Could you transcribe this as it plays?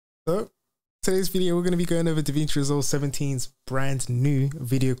So today's video, we're going to be going over Davinci Resolve 17's brand new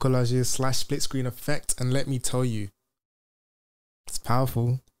video collages / split screen effect. And let me tell you, it's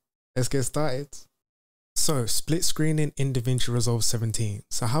powerful. Let's get started. So split screening in Davinci Resolve 17.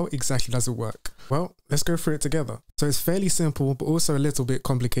 So how exactly does it work? Well, let's go through it together. So it's fairly simple, but also a little bit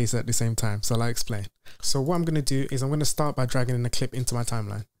complicated at the same time. So I'll explain. So what I'm going to do is I'm going to start by dragging in a clip into my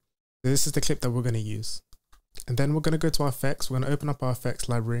timeline. So this is the clip that we're going to use. And then we're going to go to our effects. We're going to open up our effects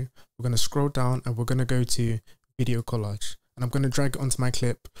library. We're going to scroll down and we're going to go to video collage. And I'm going to drag it onto my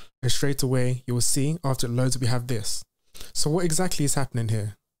clip. And straight away, you will see after it loads, we have this. So what exactly is happening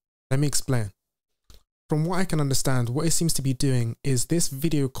here? Let me explain. From what I can understand, what it seems to be doing is this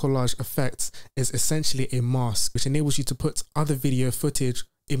video collage effect is essentially a mask, which enables you to put other video footage,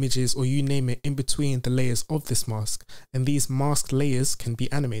 images, or you name it in between the layers of this mask. And these masked layers can be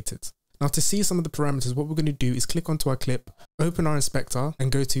animated. Now to see some of the parameters, what we're going to do is click onto our clip, open our inspector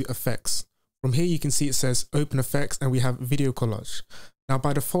and go to effects. From here, you can see it says open effects and we have video collage. Now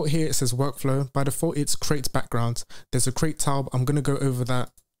by default here, it says workflow. By default, it's create background. There's a create tab. I'm going to go over that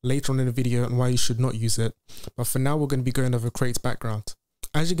later on in the video and why you should not use it. But for now, we're going to be going over create background.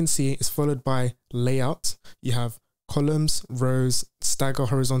 As you can see, it's followed by layout. You have columns, rows, stagger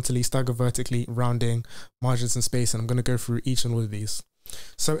horizontally, stagger vertically, rounding, margins and space. And I'm going to go through each and all of these.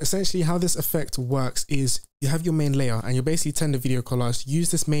 So essentially how this effect works is you have your main layer and you're basically telling the video collage, use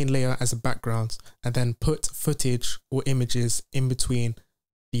this main layer as a background and then put footage or images in between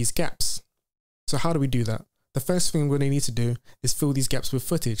these gaps. So how do we do that? The first thing we're going to need to do is fill these gaps with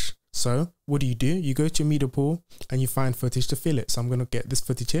footage. So what do? You go to your media pool and you find footage to fill it. So I'm going to get this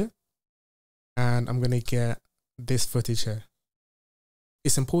footage here and I'm going to get this footage here.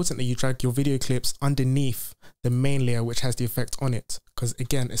 It's important that you drag your video clips underneath the main layer, which has the effect on it. Because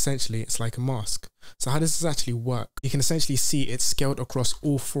again, essentially it's like a mask. So how does this actually work? You can essentially see it's scaled across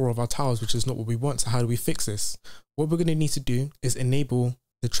all 4 of our tiles, which is not what we want. So how do we fix this? What we're going to need to do is enable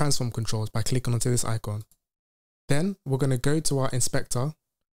the transform controls by clicking onto this icon. Then we're going to go to our inspector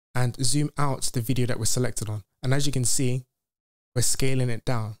and zoom out the video that we're selected on. And as you can see, we're scaling it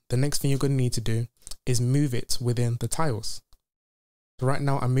down. The next thing you're going to need to do is move it within the tiles. So right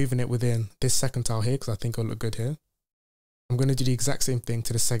now I'm moving it within this second tile here because I think it'll look good here. I'm going to do the exact same thing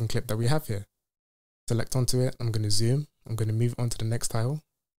to the second clip that we have here. Select onto it. I'm going to zoom. I'm going to move on to the next tile.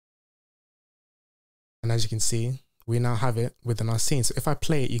 And as you can see, we now have it within our scene. So if I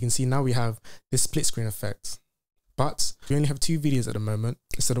play it, you can see now we have this split screen effect. But we only have 2 videos at the moment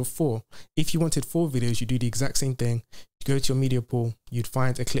instead of 4. If you wanted 4 videos, you do the exact same thing. You go to your media pool, you'd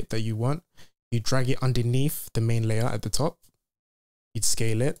find a clip that you want. You drag it underneath the main layer at the top. You'd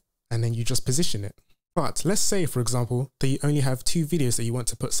scale it and then you just position it. But let's say, for example, that you only have 2 videos that you want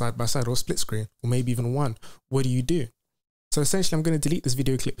to put side by side or split screen, or maybe even 1. What do? So essentially, I'm going to delete this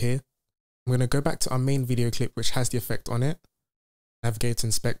video clip here. I'm going to go back to our main video clip, which has the effect on it. Navigate to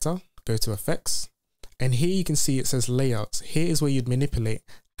inspector, go to effects. And here you can see it says layouts. Here is where you'd manipulate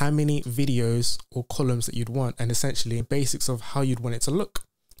how many videos or columns that you'd want and essentially the basics of how you'd want it to look.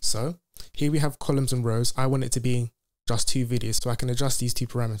 So here we have columns and rows. I want it to be just 2 videos, so I can adjust these 2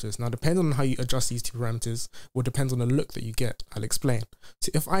 parameters. Now, depending on how you adjust these 2 parameters will depend on the look that you get. I'll explain.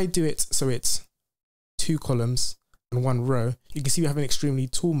 So if I do it so it's 2 columns and 1 row, you can see we have an extremely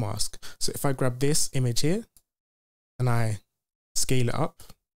tall mask. So if I grab this image here and I scale it up,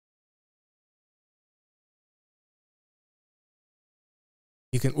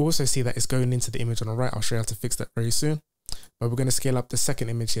 you can also see that it's going into the image on the right. I'll show you how to fix that very soon. But we're going to scale up the second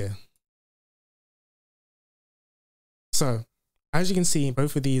image here. So as you can see,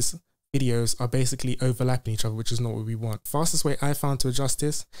 both of these videos are basically overlapping each other, which is not what we want. Fastest way I found to adjust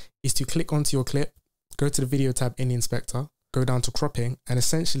this is to click onto your clip, go to the video tab in the inspector, go down to cropping and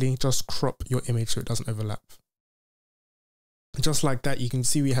essentially just crop your image so it doesn't overlap. Just like that, you can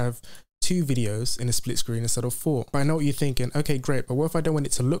see we have 2 videos in a split screen instead of 4. But I know what you're thinking, okay, great, but what if I don't want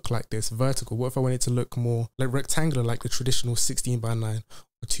it to look like this, vertical? What if I want it to look more like rectangular, like the traditional 16:9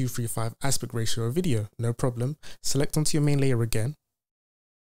 or 2:3:5 aspect ratio of video? No problem. Select onto your main layer again,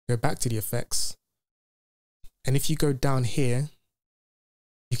 go back to the effects. And if you go down here,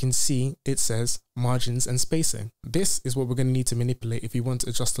 you can see it says margins and spacing. This is what we're going to need to manipulate if we want to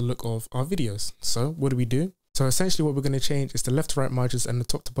adjust the look of our videos. So what do? So essentially what we're going to change is the left to right margins and the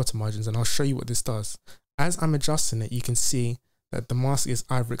top to bottom margins. And I'll show you what this does. As I'm adjusting it, you can see that the mask is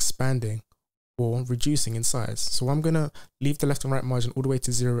either expanding or reducing in size. So I'm going to leave the left and right margin all the way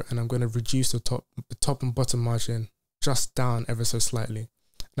to 0. And I'm going to reduce the top and bottom margin just down ever so slightly.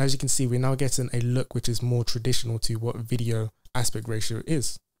 And as you can see, we're now getting a look which is more traditional to what video aspect ratio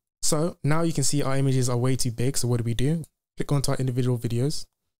is. So now you can see our images are way too big. So what do? Click onto our individual videos.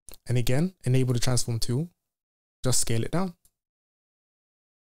 And again, enable the transform tool, just scale it down.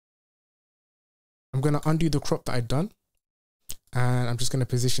 I'm going to undo the crop that I've done, and I'm just going to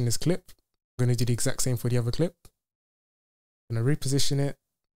position this clip. I'm going to do the exact same for the other clip. I'm going to reposition it.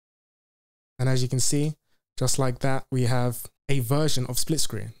 And as you can see, just like that, we have a version of split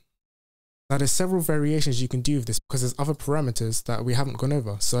screen. Now there's several variations you can do with this because there's other parameters that we haven't gone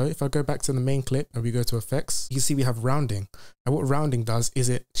over. So if I go back to the main clip and we go to effects, you can see we have rounding. And what rounding does is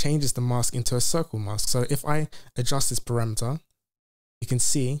it changes the mask into a circle mask. So if I adjust this parameter, you can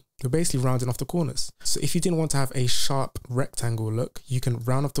see you're basically rounding off the corners. So if you didn't want to have a sharp rectangle look, you can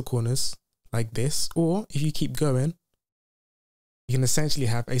round off the corners like this. Or if you keep going, you can essentially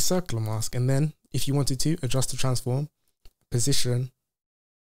have a circular mask. And then if you wanted to adjust the transform, position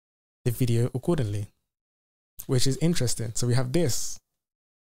the video accordingly, which is interesting. So we have this,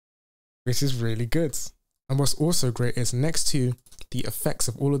 which is really good. And what's also great is next to the effects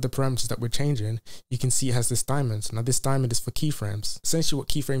of all of the parameters that we're changing, you can see it has this diamond. Now this diamond is for keyframes. Essentially what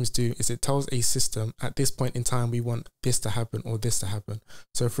keyframes do is it tells a system at this point in time, we want this to happen or this to happen.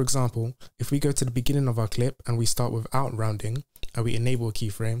 So for example, if we go to the beginning of our clip and we start without rounding and we enable a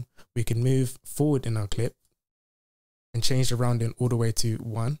keyframe, we can move forward in our clip and change the rounding all the way to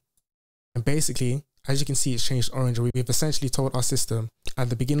 1. And basically, as you can see, it's changed orange. We've essentially told our system at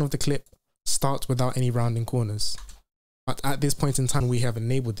the beginning of the clip, start without any rounding corners. But at this point in time, we have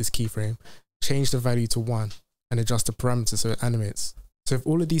enabled this keyframe, change the value to 1 and adjust the parameters so it animates. So with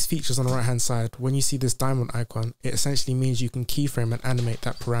all of these features on the right hand side, when you see this diamond icon, it essentially means you can keyframe and animate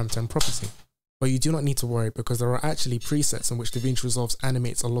that parameter and property. But you do not need to worry because there are actually presets in which Davinci Resolve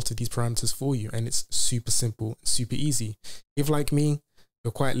animates a lot of these parameters for you, and it's super simple, super easy. If like me,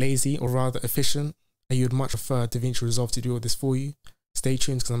 you're quite lazy or rather efficient and you'd much prefer Davinci Resolve to do all this for you, stay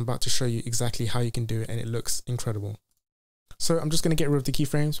tuned because I'm about to show you exactly how you can do it and it looks incredible. So I'm just going to get rid of the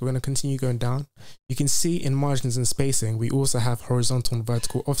keyframes. We're going to continue going down. You can see in margins and spacing, we also have horizontal and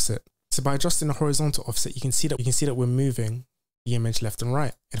vertical offset. So by adjusting the horizontal offset, you can see that we're moving the image left and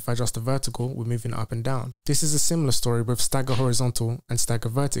right. And if I adjust the vertical, we're moving it up and down. This is a similar story with stagger horizontal and stagger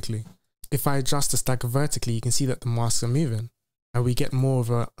vertically. If I adjust the stagger vertically, you can see that the masks are moving. And we get more of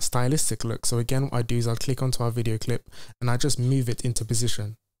a stylistic look. So again, what I do is I'll click onto our video clip and I just move it into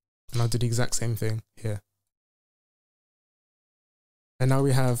position. And I'll do the exact same thing here. And now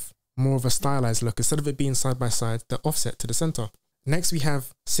we have more of a stylized look. Instead of it being side by side, the offset to the center. Next, we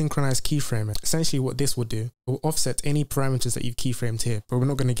have synchronized keyframing. Essentially what this will do, it will offset any parameters that you've keyframed here, but we're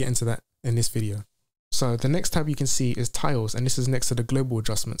not going to get into that in this video. So the next tab you can see is tiles, and this is next to the global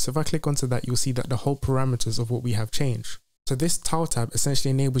adjustment. So if I click onto that, you'll see that the whole parameters of what we have changed. So this tile tab essentially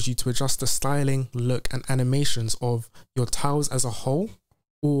enables you to adjust the styling, look and animations of your tiles as a whole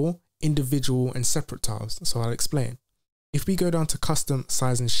or individual and separate tiles. So I'll explain. If we go down to custom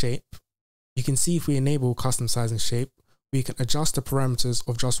size and shape, you can see if we enable custom size and shape, we can adjust the parameters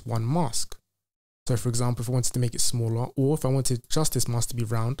of just one mask. So for example, if I wanted to make it smaller or if I wanted just this mask to be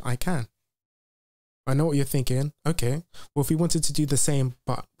round, I can. I know what you're thinking. Okay, well, if we wanted to do the same,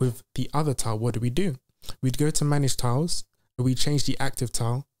 but with the other tile, what do? We'd go to manage tiles. We change the active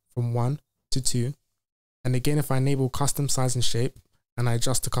tile from 1 to 2. And again, if I enable custom size and shape and I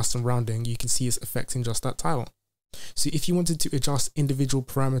adjust the custom rounding, you can see it's affecting just that tile. So if you wanted to adjust individual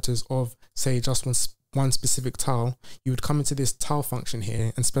parameters of, say, just one specific tile, you would come into this tile function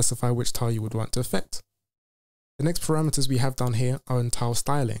here and specify which tile you would want to affect. The next parameters we have down here are in tile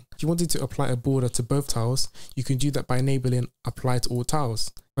styling. If you wanted to apply a border to both tiles, you can do that by enabling apply to all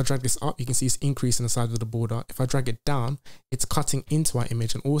tiles. If I drag this up, you can see it's increasing the size of the border. If I drag it down, it's cutting into our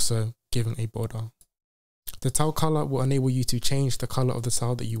image and also giving a border. The tile color will enable you to change the color of the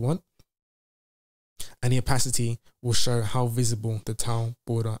tile that you want. And the opacity will show how visible the tile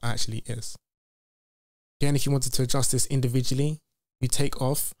border actually is. Again, if you wanted to adjust this individually, you take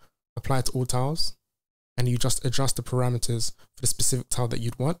off apply to all tiles. And you just adjust the parameters for the specific tile that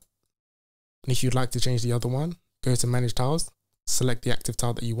you'd want. And if you'd like to change the other one, go to manage tiles, select the active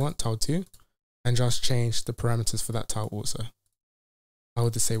tile that you want, tile 2, and just change the parameters for that tile also. I will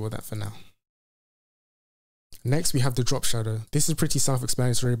disable that for now. Next, we have the drop shadow. This is pretty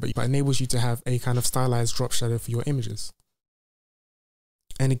self-explanatory, but it enables you to have a kind of stylized drop shadow for your images.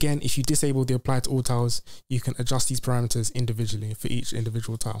 And again, if you disable the apply to all tiles, you can adjust these parameters individually for each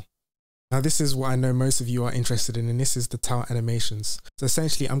individual tile. Now this is what I know most of you are interested in, and this is the tile animations. So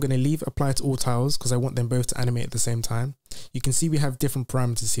essentially I'm going to leave apply to all tiles because I want them both to animate at the same time. You can see we have different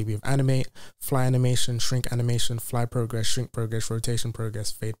parameters here. We have animate, fly animation, shrink animation, fly progress, shrink progress, rotation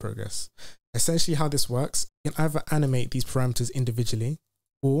progress, fade progress. Essentially how this works, you can either animate these parameters individually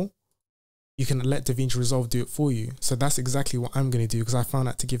or you can let Davinci Resolve do it for you. So that's exactly what I'm going to do because I found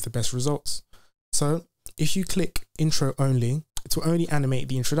that to give the best results. So if you click intro only, it will only animate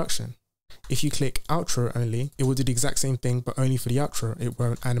the introduction. If you click outro only, it will do the exact same thing, but only for the outro. It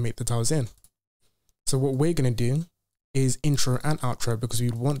won't animate the tiles in. So what we're going to do is intro and outro because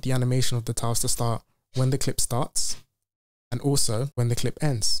we want the animation of the tiles to start when the clip starts and also when the clip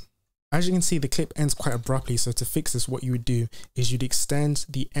ends. As you can see, the clip ends quite abruptly. So to fix this, what you would do is you'd extend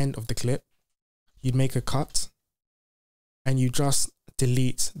the end of the clip, you'd make a cut, and you just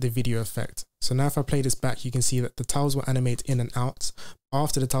delete the video effect. So now if I play this back, you can see that the tiles will animate in and out.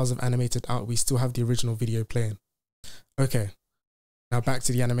 After the tiles have animated out, we still have the original video playing. Okay, now back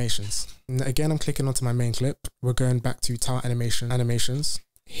to the animations. And again, I'm clicking onto my main clip. We're going back to tile animations.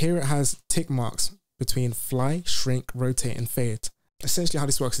 Here it has tick marks between fly, shrink, rotate, and fade. Essentially how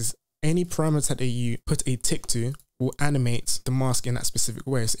this works is any parameter that you put a tick to will animate the mask in that specific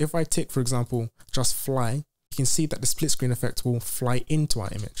way. So if I tick, for example, just fly, you can see that the split screen effect will fly into our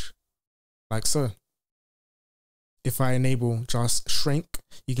image, like so. If I enable just shrink,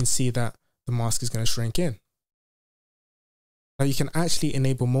 you can see that the mask is going to shrink in. Now you can actually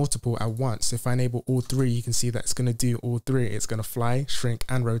enable multiple at once. If I enable all three, you can see that it's going to do all three. It's going to fly, shrink,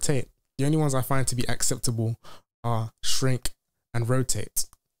 and rotate. The only ones I find to be acceptable are shrink and rotate.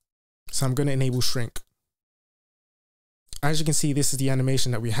 So I'm going to enable shrink. As you can see, this is the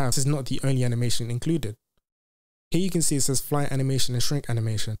animation that we have. This is not the only animation included. Here you can see it says fly animation and shrink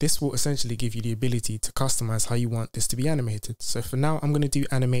animation. This will essentially give you the ability to customize how you want this to be animated. So for now, I'm going to do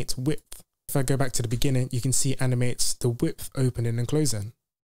animate width. If I go back to the beginning, you can see animates the width opening and closing.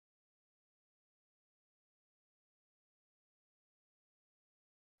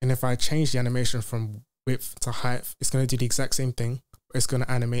 And if I change the animation from width to height, it's going to do the exact same thing. It's going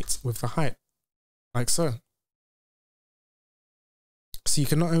to animate with the height, like so. So you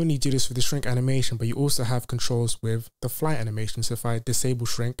can not only do this with the shrink animation, but you also have controls with the fly animation. So if I disable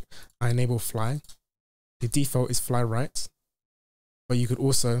shrink, I enable fly. The default is fly right, but you could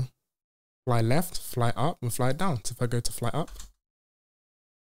also fly left, fly up, and fly down. So if I go to fly up,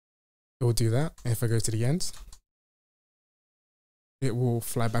 it will do that. And if I go to the end, it will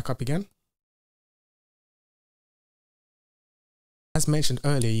fly back up again. As mentioned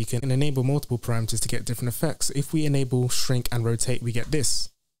earlier, you can enable multiple parameters to get different effects. If we enable shrink and rotate, we get this,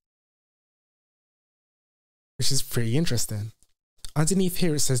 which is pretty interesting. Underneath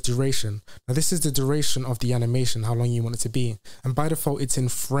here, it says duration. Now this is the duration of the animation, how long you want it to be. And by default, it's in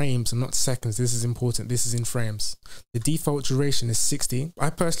frames and not seconds. This is important. This is in frames. The default duration is 60.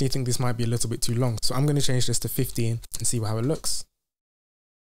 I personally think this might be a little bit too long. So I'm going to change this to 15 and see how it looks.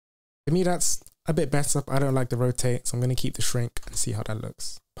 To me, that's a bit better. I don't like the rotate, so I'm going to keep the shrink and see how that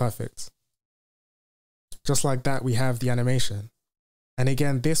looks. Perfect. Just like that, we have the animation. And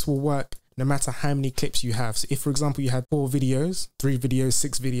again, this will work no matter how many clips you have. So if, for example, you had 4 videos, 3 videos,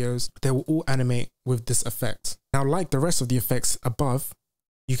 6 videos, they will all animate with this effect. Now, like the rest of the effects above,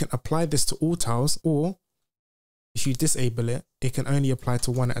 you can apply this to all tiles, or if you disable it, it can only apply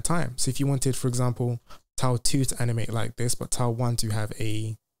to one at a time. So if you wanted, for example, tile 2 to animate like this, but tile 1 to have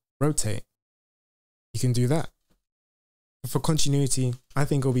a rotate, you can do that. But for continuity, I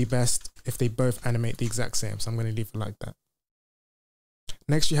think it'll be best if they both animate the exact same. So I'm going to leave it like that.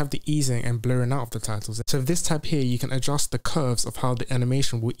 Next, you have the easing and blurring out of the titles. So this tab here, you can adjust the curves of how the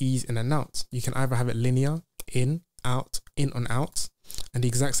animation will ease in and out. You can either have it linear, in, out, in on out, and the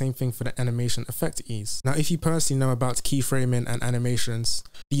exact same thing for the animation effect ease. Now, if you personally know about keyframing and animations,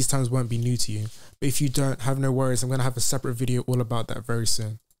 these terms won't be new to you. But if you don't, have no worries. I'm going to have a separate video all about that very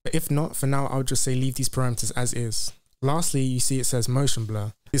soon. But if not, for now, I'll just say leave these parameters as is. Lastly, you see it says motion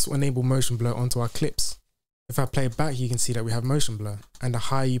blur. This will enable motion blur onto our clips. If I play it back, you can see that we have motion blur. And the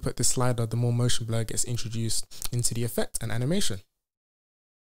higher you put the slider, the more motion blur gets introduced into the effect and animation.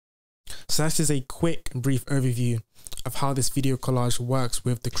 So that is a quick, brief overview of how this video collage works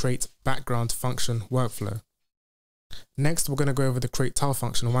with the create background function workflow. Next, we're going to go over the create tile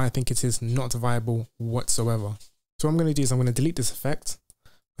function and why I think it is not viable whatsoever. So what I'm going to do is I'm going to delete this effect.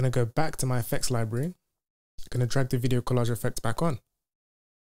 I'm going to go back to my effects library. I'm going to drag the video collage effect back on.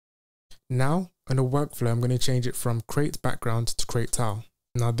 Now, in the workflow, I'm going to change it from create background to create tile.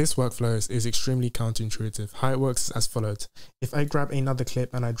 Now, this workflow is extremely counterintuitive. How it works is as follows. If I grab another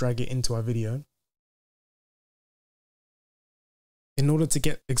clip and I drag it into our video, in order to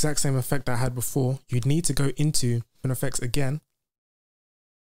get the exact same effect that I had before, you'd need to go into effects again,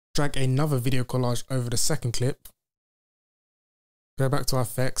 drag another video collage over the second clip, go back to our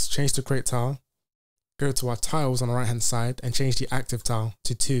effects, change to create tile, go to our tiles on the right hand side and change the active tile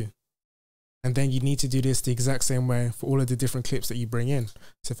to 2. And then you need to do this the exact same way for all of the different clips that you bring in.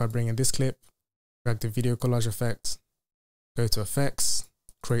 So if I bring in this clip, drag the video collage effect, go to effects,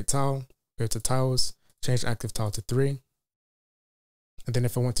 create tile, go to tiles, change active tile to 3. And then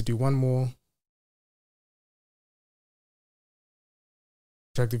if I want to do one more,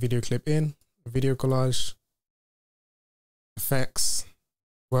 drag the video clip in, video collage, effects,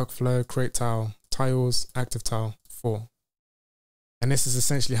 workflow, create tile, tiles, active tile, 4. And this is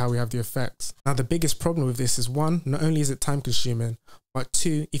essentially how we have the effects. Now, the biggest problem with this is 1, not only is it time consuming, but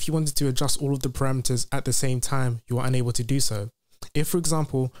 2, if you wanted to adjust all of the parameters at the same time, you are unable to do so. If, for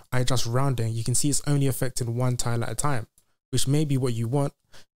example, I adjust rounding, you can see it's only affecting one tile at a time, which may be what you want.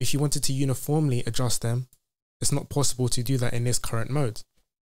 If you wanted to uniformly adjust them, it's not possible to do that in this current mode.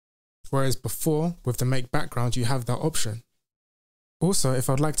 Whereas before, with the make background, you have that option. Also, if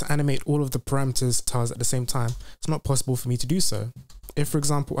I'd like to animate all of the parameters tiles at the same time, it's not possible for me to do so. If, for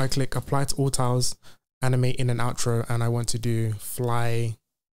example, I click apply to all tiles, animate in an outro, and I want to do fly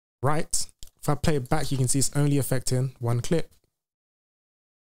right, if I play it back, you can see it's only affecting one clip.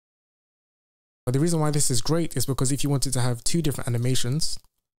 But the reason why this is great is because if you wanted to have 2 different animations,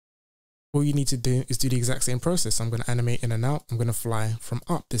 all you need to do is do the exact same process. I'm going to animate in and out. I'm going to fly from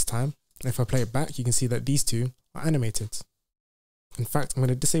up this time. And if I play it back, you can see that these 2 are animated. In fact, I'm going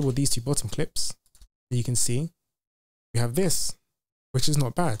to disable these 2 bottom clips. You can see we have this, which is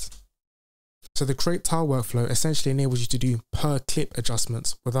not bad. So the create tile workflow essentially enables you to do per clip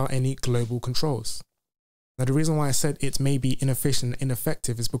adjustments without any global controls. Now, the reason why I said it may be inefficient and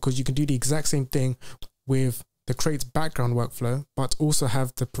ineffective is because you can do the exact same thing with the create background workflow, but also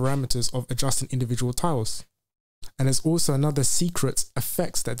have the parameters of adjusting individual tiles. And there's also another secret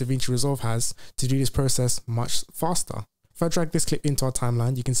effects that Davinci Resolve has to do this process much faster. If I drag this clip into our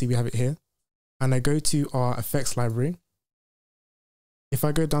timeline, you can see we have it here. And I go to our effects library. If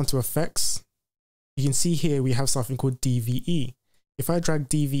I go down to effects, you can see here we have something called DVE. If I drag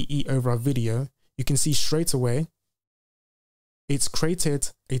DVE over our video, you can see straight away it's created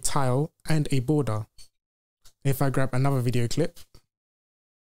a tile and a border. If I grab another video clip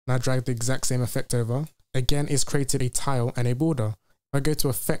and I drag the exact same effect over, again, it's created a tile and a border. If I go to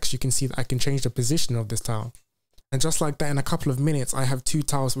effects, you can see that I can change the position of this tile. And just like that, in a couple of minutes, I have 2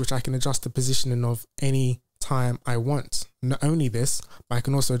 tiles which I can adjust the positioning of any time I want. Not only this, but I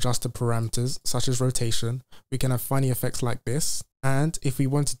can also adjust the parameters such as rotation. We can have funny effects like this. And if we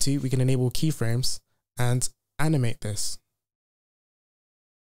wanted to, we can enable keyframes and animate this.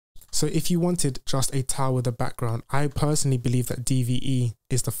 So if you wanted just a tile with a background, I personally believe that DVE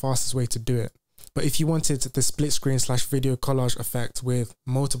is the fastest way to do it. But if you wanted the split screen / video collage effect with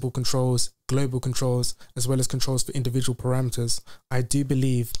multiple controls, global controls, as well as controls for individual parameters, I do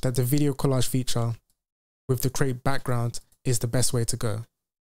believe that the video collage feature with the create background is the best way to go.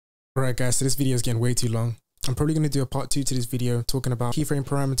 Alright guys, so this video is getting way too long. I'm probably going to do a part 2 to this video talking about keyframe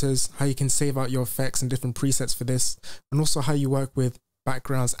parameters, how you can save out your effects and different presets for this, and also how you work with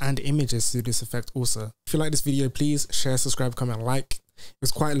backgrounds and images to do this effect also. If you like this video, please share, subscribe, comment, like. It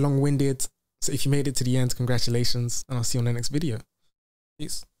was quite long-winded, so if you made it to the end, congratulations, and I'll see you on the next video.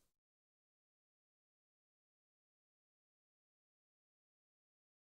 Peace.